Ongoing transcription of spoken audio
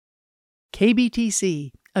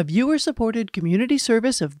KBTC, a viewer-supported community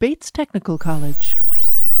service of Bates Technical College.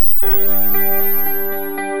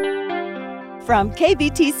 From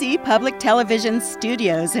KBTC Public Television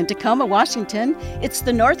Studios in Tacoma, Washington, it's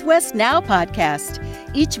the Northwest Now podcast.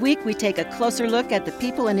 Each week, we take a closer look at the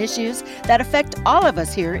people and issues that affect all of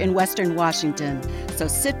us here in Western Washington. So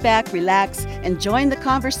sit back, relax, and join the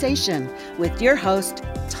conversation with your host,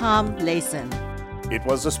 Tom Layson. It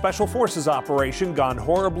was a Special Forces operation gone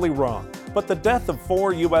horribly wrong. But the death of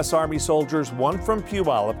 4 U.S. Army soldiers, one from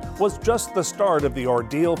Puyallup, was just the start of the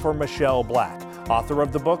ordeal for Michelle Black, author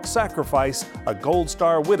of the book Sacrifice, a Gold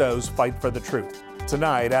Star Widow's Fight for the Truth.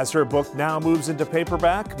 Tonight, as her book now moves into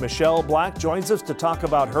paperback, Michelle Black joins us to talk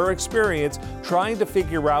about her experience trying to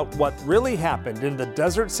figure out what really happened in the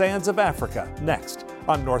desert sands of Africa, next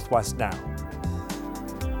on Northwest Now.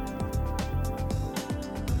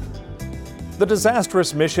 The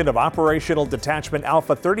disastrous mission of Operational Detachment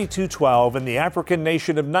Alpha 3212 in the African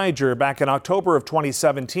nation of Niger back in October of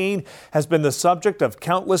 2017 has been the subject of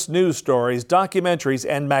countless news stories, documentaries,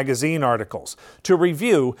 and magazine articles. To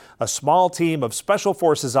review, a small team of Special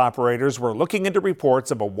Forces operators were looking into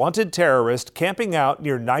reports of a wanted terrorist camping out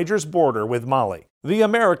near Niger's border with Mali. The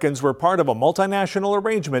Americans were part of a multinational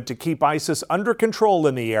arrangement to keep ISIS under control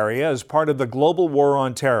in the area as part of the global war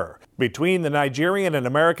on terror. Between the Nigerian and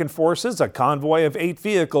American forces, a convoy of 8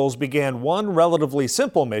 vehicles began one relatively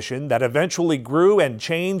simple mission that eventually grew and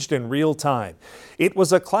changed in real time. It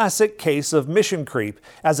was a classic case of mission creep,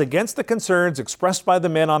 as against the concerns expressed by the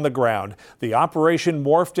men on the ground, the operation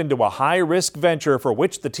morphed into a high-risk venture for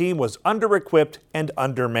which the team was under-equipped and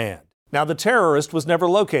undermanned. Now, the terrorist was never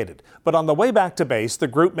located, but on the way back to base, the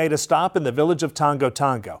group made a stop in the village of Tongo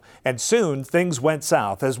Tongo, and soon things went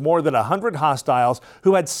south as more than 100 hostiles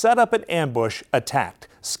who had set up an ambush attacked,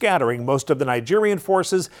 scattering most of the Nigerian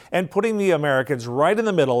forces and putting the Americans right in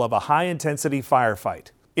the middle of a high-intensity firefight.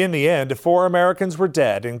 In the end, 4 Americans were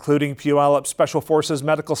dead, including Puyallup Special Forces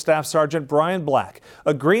Medical Staff Sergeant Brian Black,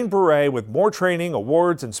 a Green Beret with more training,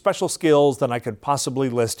 awards, and special skills than I could possibly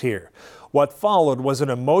list here. What followed was an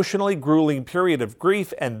emotionally grueling period of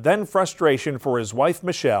grief and then frustration for his wife,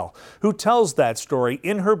 Michelle, who tells that story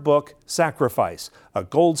in her book, Sacrifice, a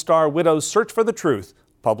Gold Star Widow's Search for the Truth,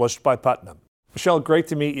 published by Putnam. Michelle, great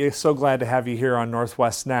to meet you. So glad to have you here on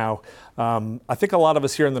Northwest Now. I think a lot of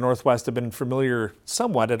us here in the Northwest have been familiar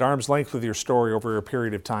somewhat at arm's length with your story over a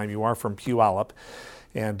period of time. You are from Puyallup,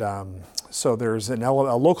 and so there's a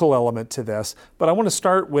local element to this. But I want to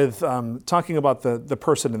start with talking about the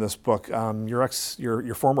person in this book,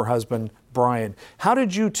 your former husband, Brian. How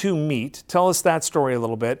did you two meet? Tell us that story a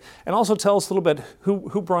little bit, and also tell us a little bit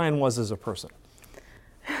who Brian was as a person.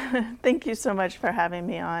 Thank you so much for having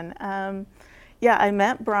me on. Yeah, I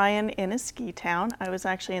met Brian in a ski town. I was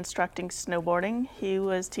actually instructing snowboarding. He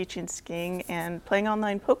was teaching skiing and playing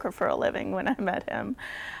online poker for a living when I met him.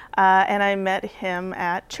 And I met him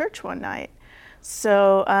at church one night.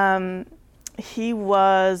 So he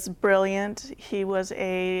was brilliant. He was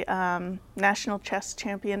a national chess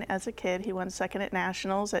champion as a kid. He won second at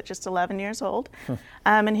nationals at just 11 years old.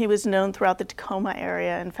 And he was known throughout the Tacoma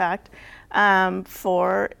area, in fact,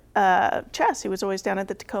 for chess. He was always down at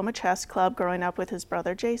the Tacoma Chess Club growing up with his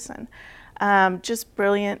brother Jason. Just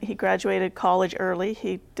brilliant. He graduated college early.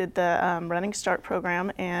 He did the Running Start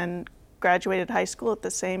program and graduated high school at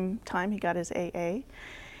the same time he got his AA.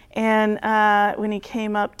 And when he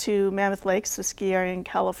came up to Mammoth Lakes, the ski area in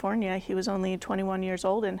California, he was only 21 years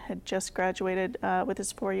old and had just graduated with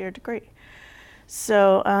his 4-year degree.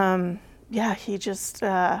 So yeah, he just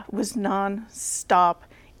was non-stop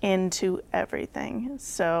into everything.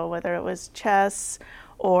 So whether it was chess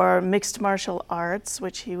or mixed martial arts,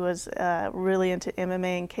 which he was really into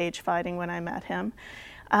MMA and cage fighting when I met him,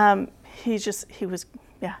 he was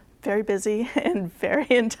very busy and very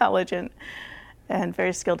intelligent and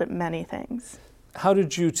very skilled at many things. How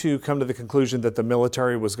did you two come to the conclusion that the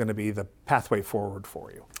military was going to be the pathway forward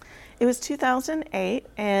for you? It was 2008,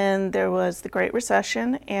 and there was the Great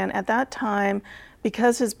Recession, and at that time,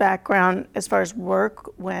 because his background as far as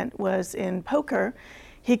work went was in poker,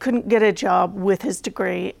 he couldn't get a job with his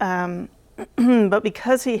degree. But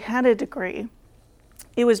because he had a degree,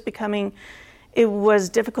 it was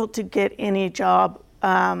difficult to get any job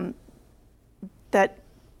that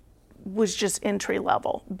was just entry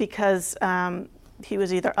level, because he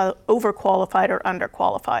was either overqualified or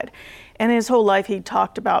underqualified. And his whole life he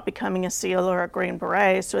talked about becoming a SEAL or a Green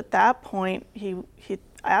Beret. So at that point, he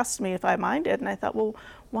asked me if I minded, and I thought, well,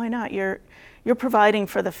 why not? You're providing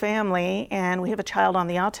for the family, and we have a child on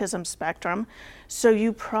the autism spectrum, so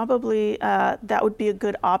you probably, that would be a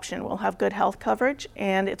good option. We'll have good health coverage,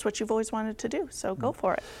 and it's what you've always wanted to do, so go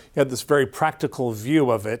for it. He had this very practical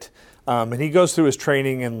view of it, and he goes through his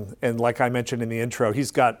training, and like I mentioned in the intro,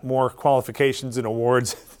 he's got more qualifications and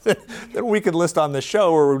awards than we could list on the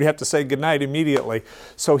show, or we'd have to say goodnight immediately.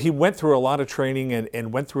 So he went through a lot of training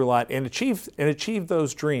and went through a lot and achieved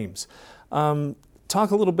those dreams.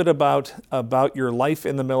 Talk a little bit about your life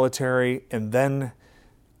in the military and then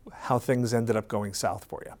how things ended up going south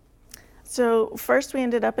for you. So first we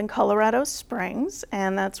ended up in Colorado Springs,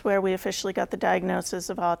 and that's where we officially got the diagnosis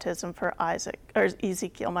of autism for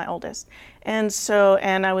Ezekiel, my oldest. And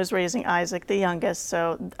I was raising Isaac, the youngest,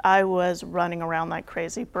 so I was running around like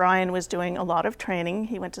crazy. Brian was doing a lot of training.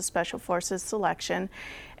 He went to Special Forces selection.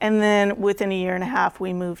 And then within a year and a half,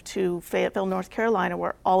 we moved to Fayetteville, North Carolina,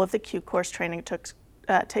 where all of the Q course training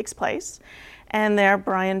takes place. And there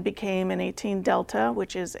Brian became an 18 Delta,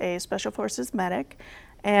 which is a Special Forces medic,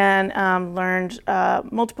 and learned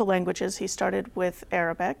multiple languages. He started with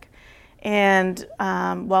Arabic. And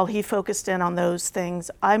while he focused in on those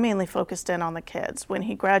things, I mainly focused in on the kids. When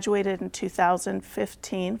he graduated in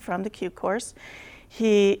 2015 from the Q course,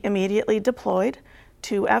 he immediately deployed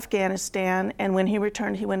to Afghanistan, and when he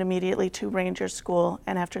returned, he went immediately to Ranger School,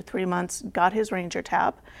 and after 3 months got his Ranger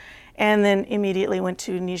tab, and then immediately went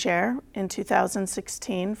to Niger in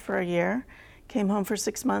 2016 for a year, came home for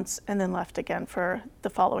 6 months, and then left again for the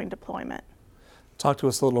following deployment. Talk to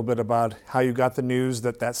us a little bit about how you got the news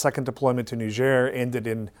that second deployment to Niger ended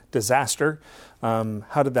in disaster.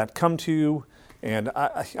 How did that come to you? And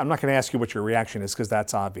I'm not going to ask you what your reaction is because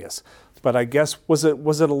that's obvious. But I guess, was it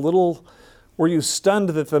a little, were you stunned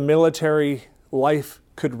that the military life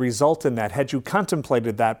could result in that? Had you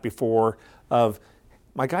contemplated that before of,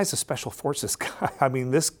 my guy's a Special Forces guy. I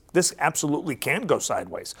mean, this absolutely can go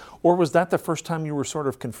sideways. Or was that the first time you were sort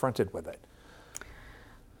of confronted with it?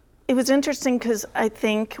 It was interesting because I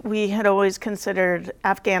think we had always considered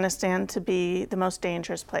Afghanistan to be the most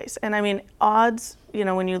dangerous place. And I mean, odds,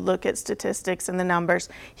 when you look at statistics and the numbers,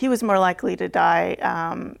 he was more likely to die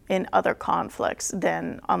in other conflicts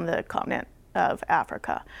than on the continent of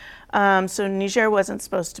Africa. So Niger wasn't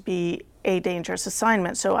supposed to be a dangerous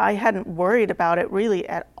assignment, so I hadn't worried about it really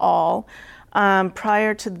at all.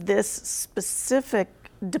 Prior to this specific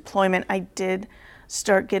deployment, I did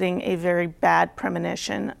start getting a very bad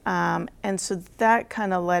premonition, and so that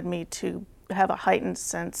kind of led me to have a heightened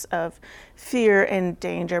sense of fear and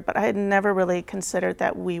danger, but I had never really considered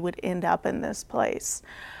that we would end up in this place.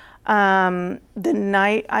 The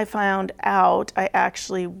night I found out, I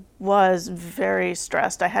actually was very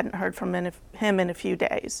stressed. I hadn't heard from him in a few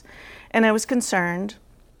days, and I was concerned.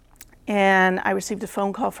 And I received a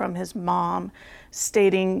phone call from his mom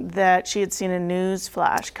stating that she had seen a news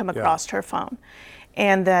flash come across her phone,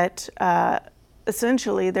 and that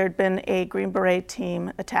essentially there'd been a Green Beret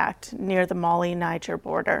team attacked near the Mali-Niger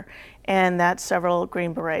border, and that several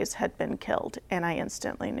Green Berets had been killed. And I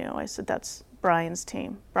instantly knew. I said, that's Brian's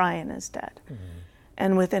team. Brian is dead. Mm-hmm.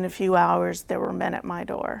 And within a few hours, there were men at my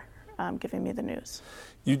door giving me the news.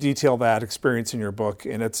 You detail that experience in your book,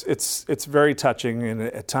 and it's very touching, and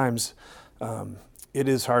at times it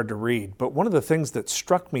is hard to read. But one of the things that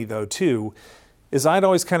struck me, though, too, is I'd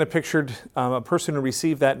always kind of pictured a person who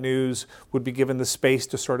received that news would be given the space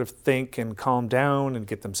to sort of think and calm down and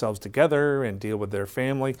get themselves together and deal with their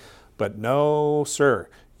family. But no, sir.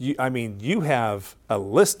 You have a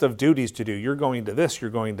list of duties to do. You're going to this, you're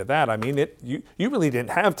going to that. I mean, you really didn't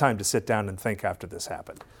have time to sit down and think after this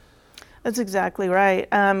happened. That's exactly right.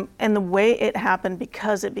 And the way it happened,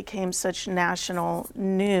 because it became such national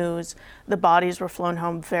news, the bodies were flown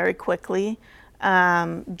home very quickly,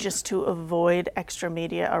 just to avoid extra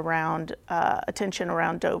media around attention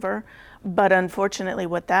around Dover. But unfortunately,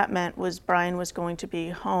 what that meant was Brian was going to be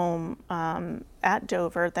home at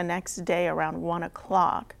Dover the next day around 1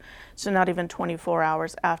 o'clock. So not even 24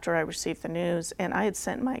 hours after I received the news. And I had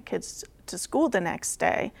sent my kids to school the next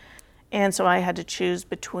day. And so I had to choose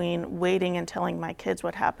between waiting and telling my kids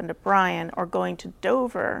what happened to Brian, or going to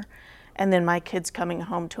Dover and then my kids coming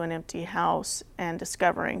home to an empty house and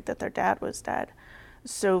discovering that their dad was dead.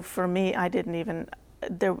 So for me,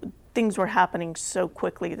 things were happening so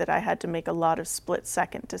quickly that I had to make a lot of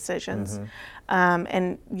split-second decisions. Mm-hmm.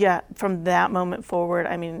 And yeah, from that moment forward,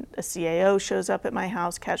 I mean, a CAO shows up at my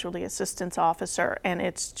house, casualty assistance officer, and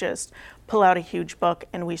it's just pull out a huge book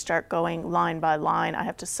and we start going line by line. I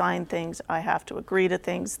have to sign things, I have to agree to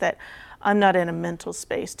things that I'm not in a mental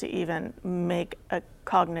space to even make a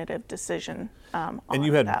cognitive decision. And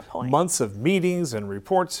you had that point. months of meetings and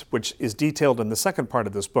reports, which is detailed in the second part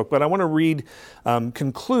of this book. But I want to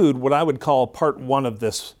conclude what I would call part one of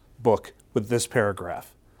this book with this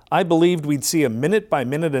paragraph. I believed we'd see a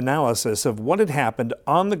minute-by-minute analysis of what had happened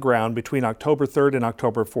on the ground between October 3rd and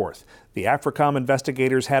October 4th. The AFRICOM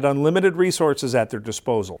investigators had unlimited resources at their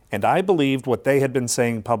disposal, and I believed what they had been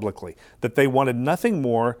saying publicly, that they wanted nothing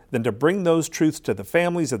more than to bring those truths to the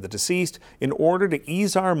families of the deceased in order to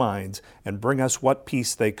ease our minds and bring us what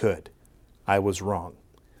peace they could. I was wrong.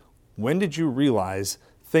 When did you realize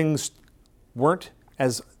things weren't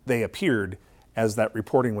as they appeared as that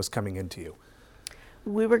reporting was coming into you?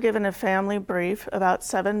 We were given a family brief about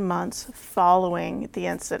 7 months following the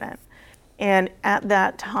incident. And at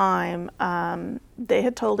that time, they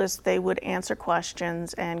had told us they would answer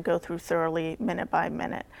questions and go through thoroughly minute by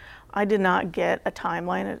minute. I did not get a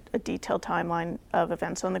timeline, a detailed timeline of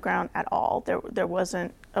events on the ground at all. There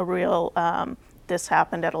wasn't a real, this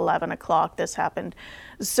happened at 11 o'clock, this happened.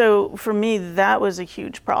 So for me, that was a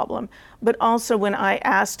huge problem. But also when I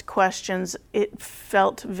asked questions, it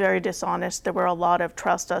felt very dishonest. There were a lot of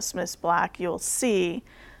 "trust us, Miss Black, you'll see."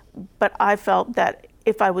 But I felt that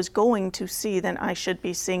if I was going to see, then I should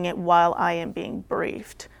be seeing it while I am being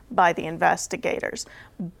briefed by the investigators.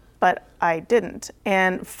 But I didn't.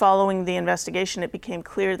 And following the investigation, it became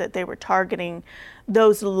clear that they were targeting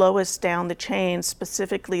those lowest down the chain,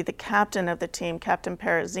 specifically the captain of the team, Captain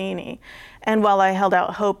Parazzini. And while I held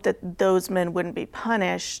out hope that those men wouldn't be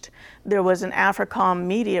punished, there was an AFRICOM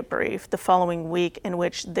media brief the following week in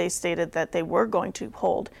which they stated that they were going to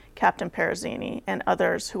hold Captain Parazzini and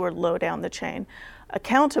others who were low down the chain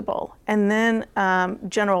accountable. And then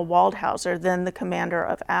General Waldhauser, then the commander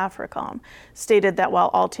of AFRICOM, stated that while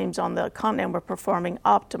all teams on the continent were performing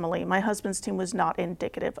optimally, my husband's team was not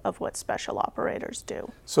indicative of what special operators do.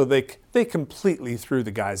 So they completely threw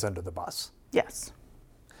the guys under the bus. Yes.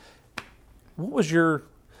 What was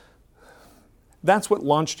that's what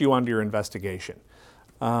launched you onto your investigation,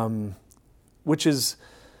 which is,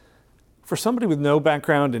 for somebody with no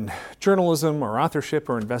background in journalism or authorship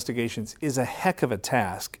or investigations, is a heck of a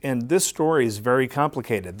task. And this story is very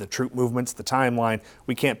complicated. The troop movements, the timeline,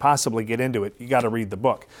 we can't possibly get into it. You got to read the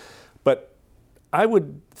book. But I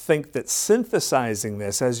would think that synthesizing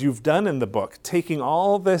this, as you've done in the book, taking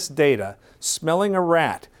all this data, smelling a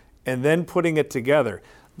rat, and then putting it together,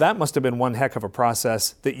 that must have been one heck of a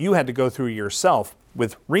process that you had to go through yourself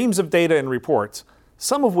with reams of data and reports,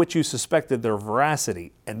 some of which you suspected their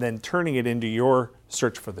veracity, and then turning it into your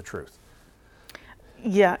search for the truth.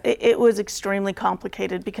 Yeah, it was extremely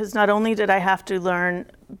complicated because not only did I have to learn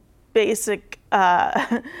the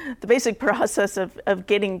basic process of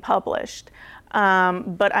getting published,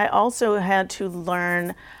 but I also had to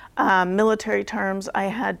learn military terms. I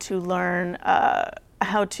had to learn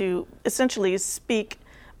how to essentially speak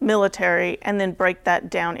military and then break that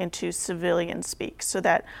down into civilian speak so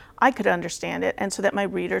that I could understand it and so that my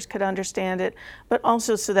readers could understand it, but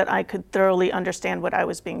also so that I could thoroughly understand what I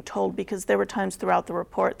was being told, because there were times throughout the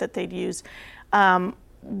report that they'd use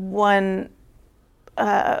one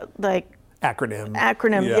acronym.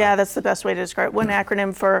 Yeah, that's the best way to describe it. One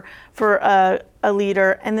acronym for a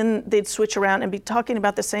leader, and then they'd switch around and be talking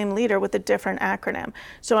about the same leader with a different acronym.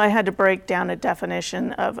 So I had to break down a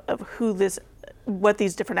definition of what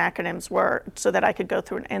these different acronyms were so that I could go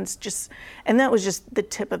through and that was just the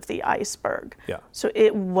tip of the iceberg. Yeah. So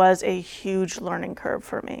it was a huge learning curve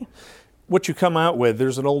for me. What you come out with,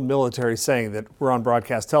 there's an old military saying that we're on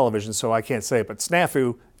broadcast television, so I can't say it, but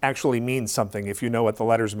snafu actually means something if you know what the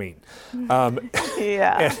letters mean.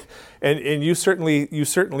 Yeah. And you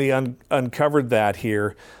certainly uncovered that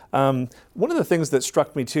here. One of the things that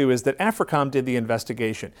struck me too is that AFRICOM did the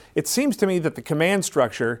investigation. It seems to me that the command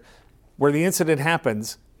structure where the incident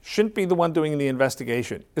happens shouldn't be the one doing the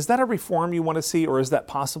investigation. Is that a reform you want to see, or is that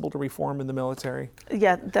possible to reform in the military?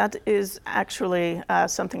 Yeah, that is actually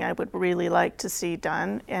something I would really like to see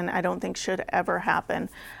done, and I don't think should ever happen.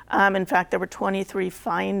 In fact, there were 23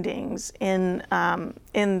 findings in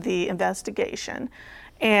the investigation,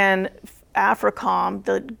 and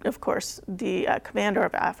AFRICOM, of course, the commander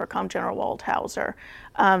of AFRICOM, General Waldhauser,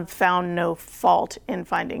 found no fault in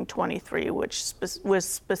finding 23, which was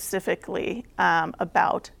specifically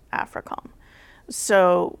about AFRICOM.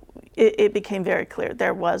 So it became very clear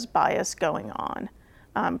there was bias going on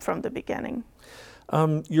from the beginning.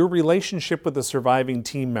 Your relationship with the surviving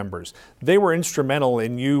team members, they were instrumental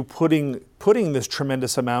in you putting this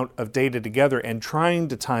tremendous amount of data together and trying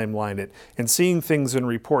to timeline it and seeing things in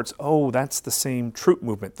reports. Oh, that's the same troop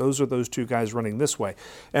movement. Those are those two guys running this way.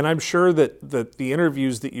 And I'm sure that the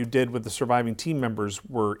interviews that you did with the surviving team members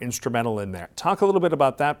were instrumental in that. Talk a little bit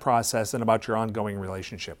about that process and about your ongoing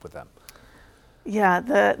relationship with them. Yeah,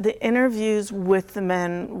 the interviews with the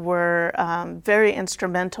men were very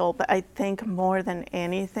instrumental, but I think more than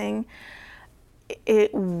anything,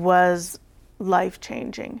 it was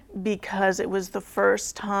life-changing because it was the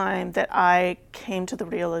first time that I came to the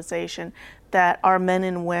realization that our men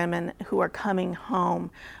and women who are coming home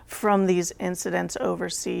from these incidents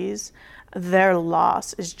overseas, their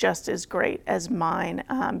loss is just as great as mine,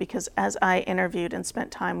 because as I interviewed and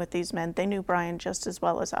spent time with these men, they knew Brian just as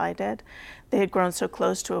well as I did. They had grown so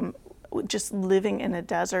close to him, just living in a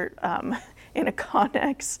desert in a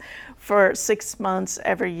Connex for 6 months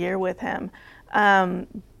every year with him.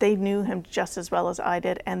 They knew him just as well as I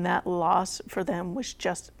did, and that loss for them was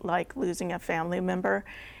just like losing a family member.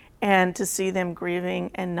 And to see them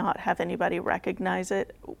grieving and not have anybody recognize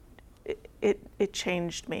it, it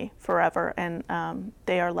changed me forever, and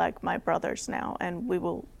they are like my brothers now, and we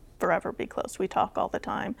will forever be close. We talk all the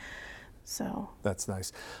time. So that's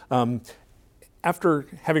nice. After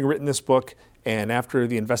having written this book and after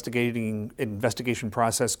the investigation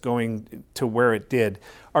process going to where it did,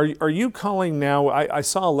 are you calling now? I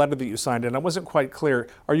saw a letter that you signed and I wasn't quite clear.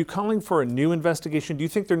 Are you calling for a new investigation? Do you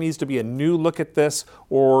think there needs to be a new look at this,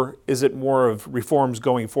 or is it more of reforms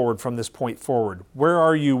going forward from this point forward? Where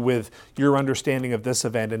are you with your understanding of this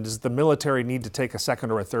event, and does the military need to take a second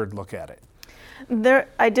or a third look at it?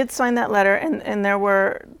 I did sign that letter, and there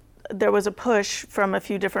was a push from a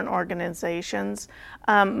few different organizations.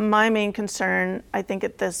 My main concern, I think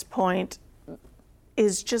at this point,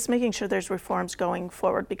 is just making sure there's reforms going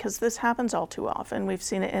forward, because this happens all too often. We've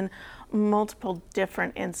seen it in multiple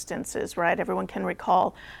different instances, right? Everyone can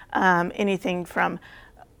recall anything from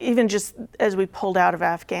even just as we pulled out of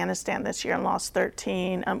Afghanistan this year and lost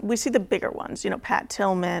 13. We see the bigger ones, Pat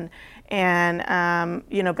Tillman and,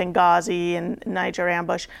 Benghazi and Niger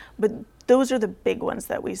ambush. But those are the big ones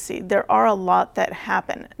that we see. There are a lot that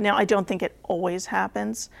happen. Now, I don't think it always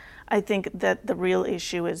happens. I think that the real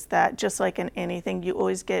issue is that, just like in anything, you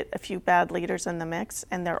always get a few bad leaders in the mix,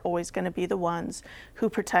 and they're always going to be the ones who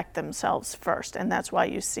protect themselves first, and that's why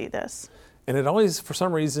you see this. And it always, for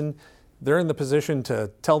some reason, they're in the position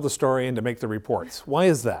to tell the story and to make the reports. Why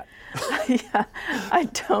is that? Yeah, I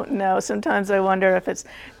don't know. Sometimes I wonder if it's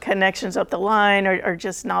connections up the line or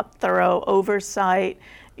just not thorough oversight,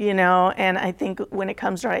 and I think when it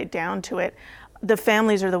comes right down to it, the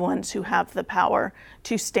families are the ones who have the power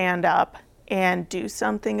to stand up and do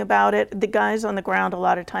something about it. The guys on the ground, a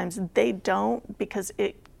lot of times, they don't, because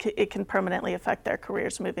it can permanently affect their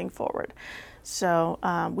careers moving forward. So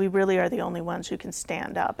we really are the only ones who can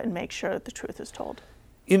stand up and make sure that the truth is told.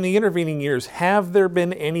 In the intervening years, have there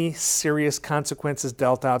been any serious consequences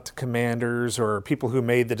dealt out to commanders or people who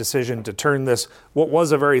made the decision to turn this, what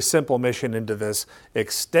was a very simple mission, into this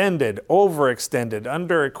extended, overextended,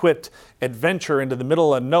 under-equipped adventure into the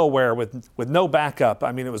middle of nowhere with no backup?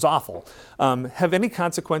 I mean, it was awful. Have any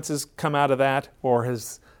consequences come out of that, or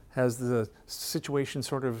has the situation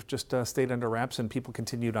sort of just stayed under wraps and people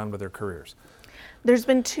continued on with their careers? There's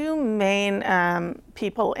been two main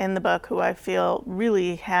people in the book who I feel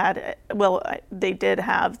really had, they did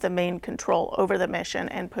have the main control over the mission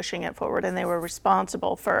and pushing it forward, and they were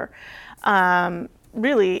responsible for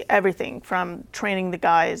really everything from training the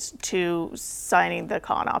guys to signing the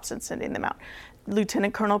con ops and sending them out.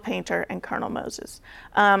 Lieutenant Colonel Painter and Colonel Moses.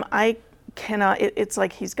 It's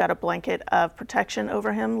like he's got a blanket of protection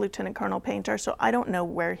over him, Lieutenant Colonel Painter, so I don't know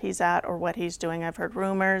where he's at or what he's doing. I've heard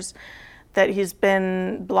rumors that he's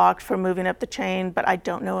been blocked from moving up the chain, but I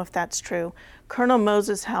don't know if that's true. Colonel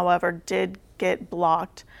Moses, however, did get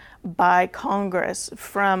blocked by Congress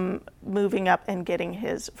from moving up and getting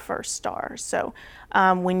his first star. So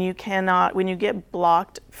when you get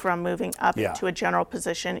blocked from moving up to a general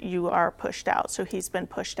position, you are pushed out. So he's been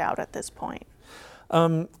pushed out at this point.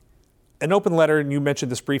 An open letter, and you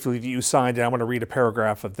mentioned this briefly, that you signed, and I want to read a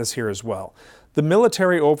paragraph of this here as well. The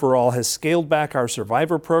military overall has scaled back our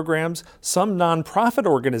survivor programs. Some nonprofit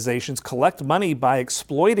organizations collect money by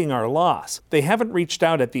exploiting our loss. They haven't reached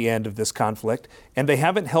out at the end of this conflict, and they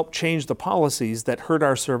haven't helped change the policies that hurt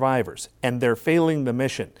our survivors, and they're failing the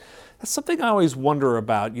mission. That's something I always wonder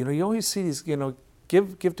about. You always see these,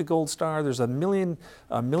 Give to Gold Star. There's a million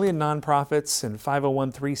nonprofits and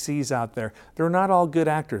 501(c)(3)s out there. They're not all good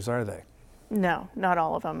actors, are they? No, not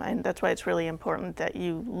all of them. And that's why it's really important that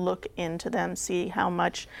you look into them, see how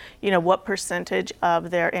much, what percentage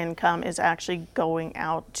of their income is actually going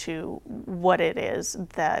out to what it is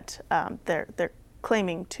that they're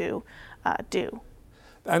claiming to do.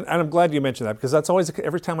 And I'm glad you mentioned that, because that's always,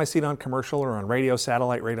 every time I see it on commercial or on radio,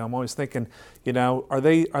 satellite radio, I'm always thinking, are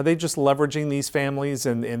they just leveraging these families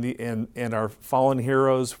and our fallen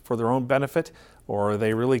heroes for their own benefit, or are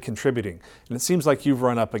they really contributing? And it seems like you've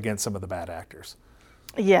run up against some of the bad actors.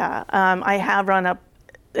 Yeah, I have run up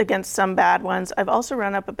against some bad ones. I've also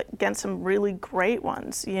run up against some really great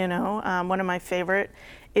ones. One of my favorite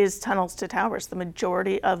is Tunnels to Towers. The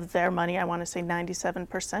majority of their money, I want to say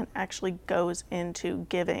 97%, actually goes into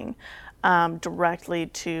giving directly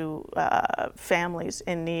to families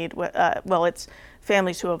in need. It's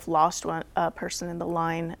families who have lost a person in the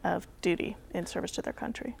line of duty in service to their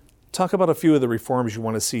country. Talk about a few of the reforms you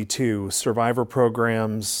want to see too. Survivor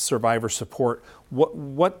programs, survivor support.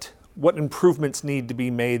 What improvements need to be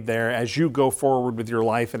made there as you go forward with your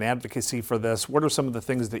life and advocacy for this? What are some of the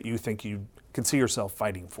things that you think you can see yourself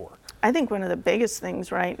fighting for? I think one of the biggest things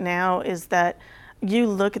right now is that you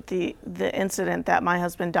look at the incident that my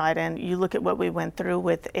husband died in, you look at what we went through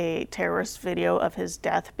with a terrorist video of his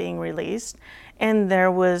death being released, and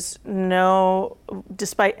there was no,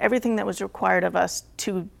 despite everything that was required of us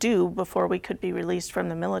to do before we could be released from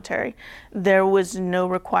the military, there was no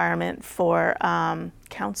requirement for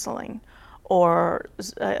counseling or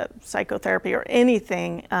psychotherapy or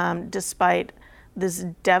anything, despite this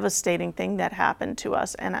devastating thing that happened to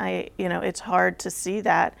us. And it's hard to see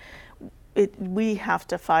that. We have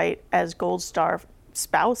to fight as Gold Star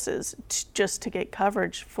spouses just to get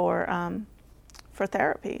coverage for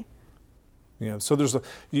therapy. Yeah. So do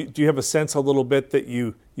you have a sense a little bit that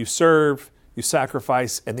you serve, you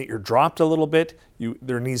sacrifice, and that you're dropped a little bit?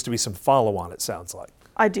 There needs to be some follow-on, it sounds like.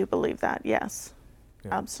 I do believe that. Yes.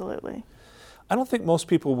 Yeah. Absolutely. I don't think most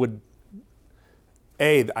people would.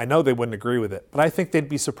 I know they wouldn't agree with it, but I think they'd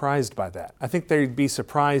be surprised by that. I think they'd be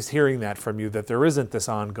surprised hearing that from you, that there isn't this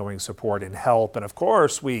ongoing support and help. And of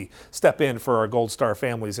course, we step in for our Gold Star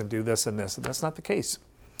families and do this and this. And that's not the case.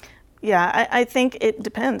 Yeah, I think it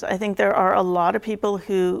depends. I think there are a lot of people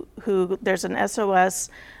who there's an SOS,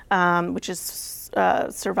 which is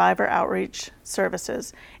Survivor Outreach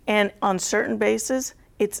Services. And on certain bases,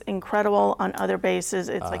 it's incredible. On other bases,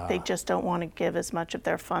 it's like they just don't want to give as much of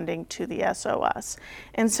their funding to the SOS.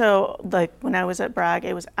 And so, like when I was at Bragg,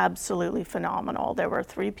 it was absolutely phenomenal. There were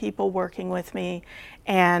 3 people working with me,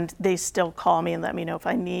 and they still call me and let me know if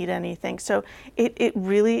I need anything. So it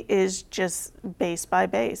really is just base by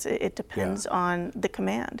base. It depends on the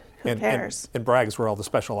command. Who cares? And Bragg is where all the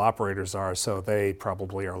special operators are, so they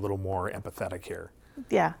probably are a little more empathetic here.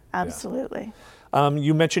 Yeah, absolutely. Yeah.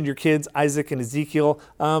 You mentioned your kids, Isaac and Ezekiel.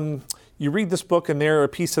 You read this book and they're a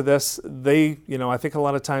piece of this. I think a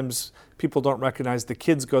lot of times people don't recognize the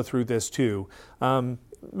kids go through this too.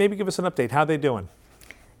 Maybe give us an update. How are they doing?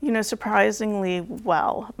 Surprisingly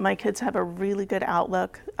well. My kids have a really good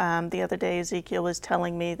outlook. The other day, Ezekiel was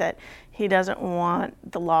telling me that he doesn't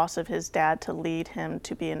want the loss of his dad to lead him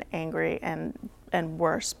to be an angry and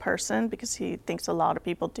worse person, because he thinks a lot of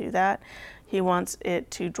people do that. He wants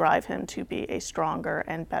it to drive him to be a stronger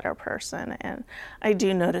and better person. And I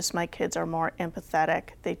do notice my kids are more empathetic.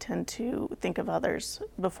 They tend to think of others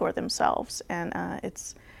before themselves. And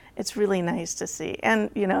it's really nice to see.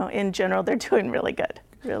 And, in general, they're doing really good,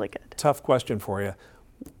 really good. Tough question for you.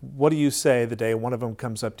 What do you say the day one of them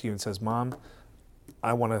comes up to you and says, Mom,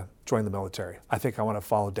 I want to join the military. I think I want to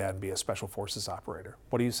follow Dad and be a Special Forces operator.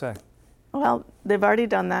 What do you say? Well, they've already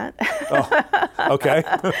done that. Oh, okay.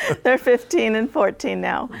 They're 15 and 14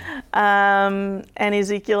 now. And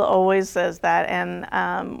Ezekiel always says that.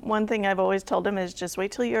 And one thing I've always told him is just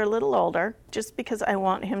wait till you're a little older, just because I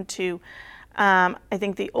want him to, I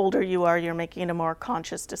think the older you are, you're making a more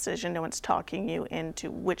conscious decision. No one's talking you into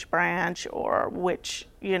which branch or which,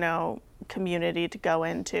 community to go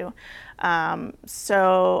into.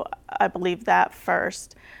 So I believe that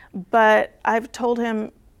first. But I've told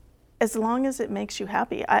him, as long as it makes you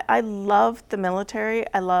happy. I love the military.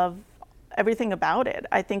 I love everything about it.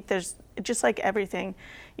 I think there's, just like everything,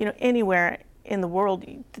 anywhere in the world,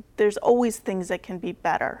 there's always things that can be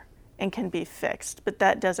better and can be fixed, but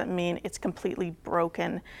that doesn't mean it's completely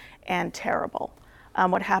broken and terrible.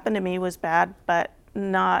 What happened to me was bad, but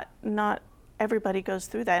not everybody goes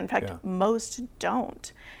through that. In fact, most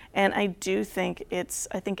don't. And I do think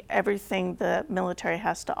I think everything the military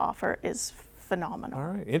has to offer is phenomenal. All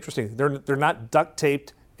right, interesting. They're not duct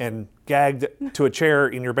taped and gagged to a chair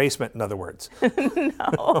in your basement, in other words.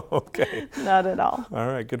 No. Okay. Not at all. All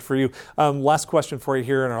right, good for you. Last question for you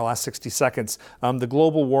here in our last 60 seconds. The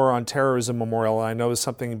Global War on Terrorism Memorial, I know, is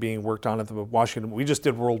something being worked on at the Washington. We just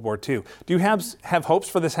did World War II. Do you have hopes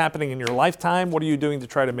for this happening in your lifetime? What are you doing to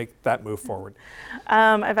try to make that move forward?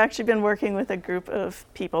 I've actually been working with a group of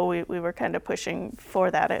people. We were kind of pushing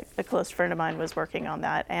for that. A close friend of mine was working on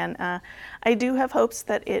that. And I do have hopes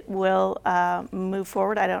that it will move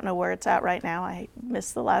forward. I don't know where it's at right now. I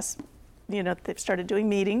missed the last, they've started doing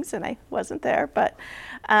meetings and I wasn't there. But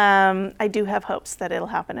I do have hopes that it'll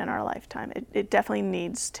happen in our lifetime. It definitely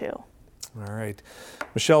needs to. All right.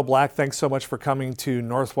 Michelle Black, thanks so much for coming to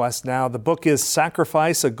Northwest Now. The book is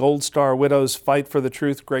Sacrifice, a Gold Star Widow's Fight for the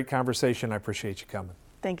Truth. Great conversation. I appreciate you coming.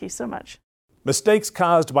 Thank you so much. Mistakes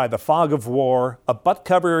caused by the fog of war, a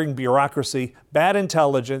butt-covering bureaucracy, bad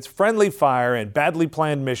intelligence, friendly fire, and badly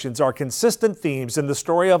planned missions are consistent themes in the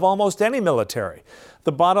story of almost any military.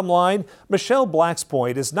 The bottom line, Michelle Black's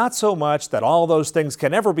point is not so much that all those things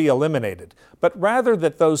can ever be eliminated, but rather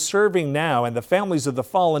that those serving now and the families of the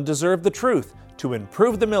fallen deserve the truth, to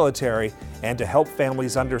improve the military and to help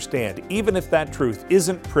families understand, even if that truth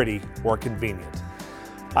isn't pretty or convenient.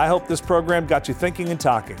 I hope this program got you thinking and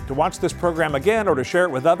talking. To watch this program again or to share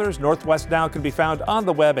it with others, Northwest Now can be found on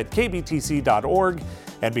the web at kbtc.org,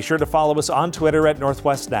 and be sure to follow us on Twitter at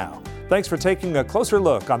Northwest Now. Thanks for taking a closer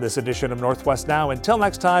look on this edition of Northwest Now. Until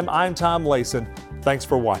next time, I'm Tom Layson. Thanks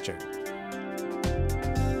for watching.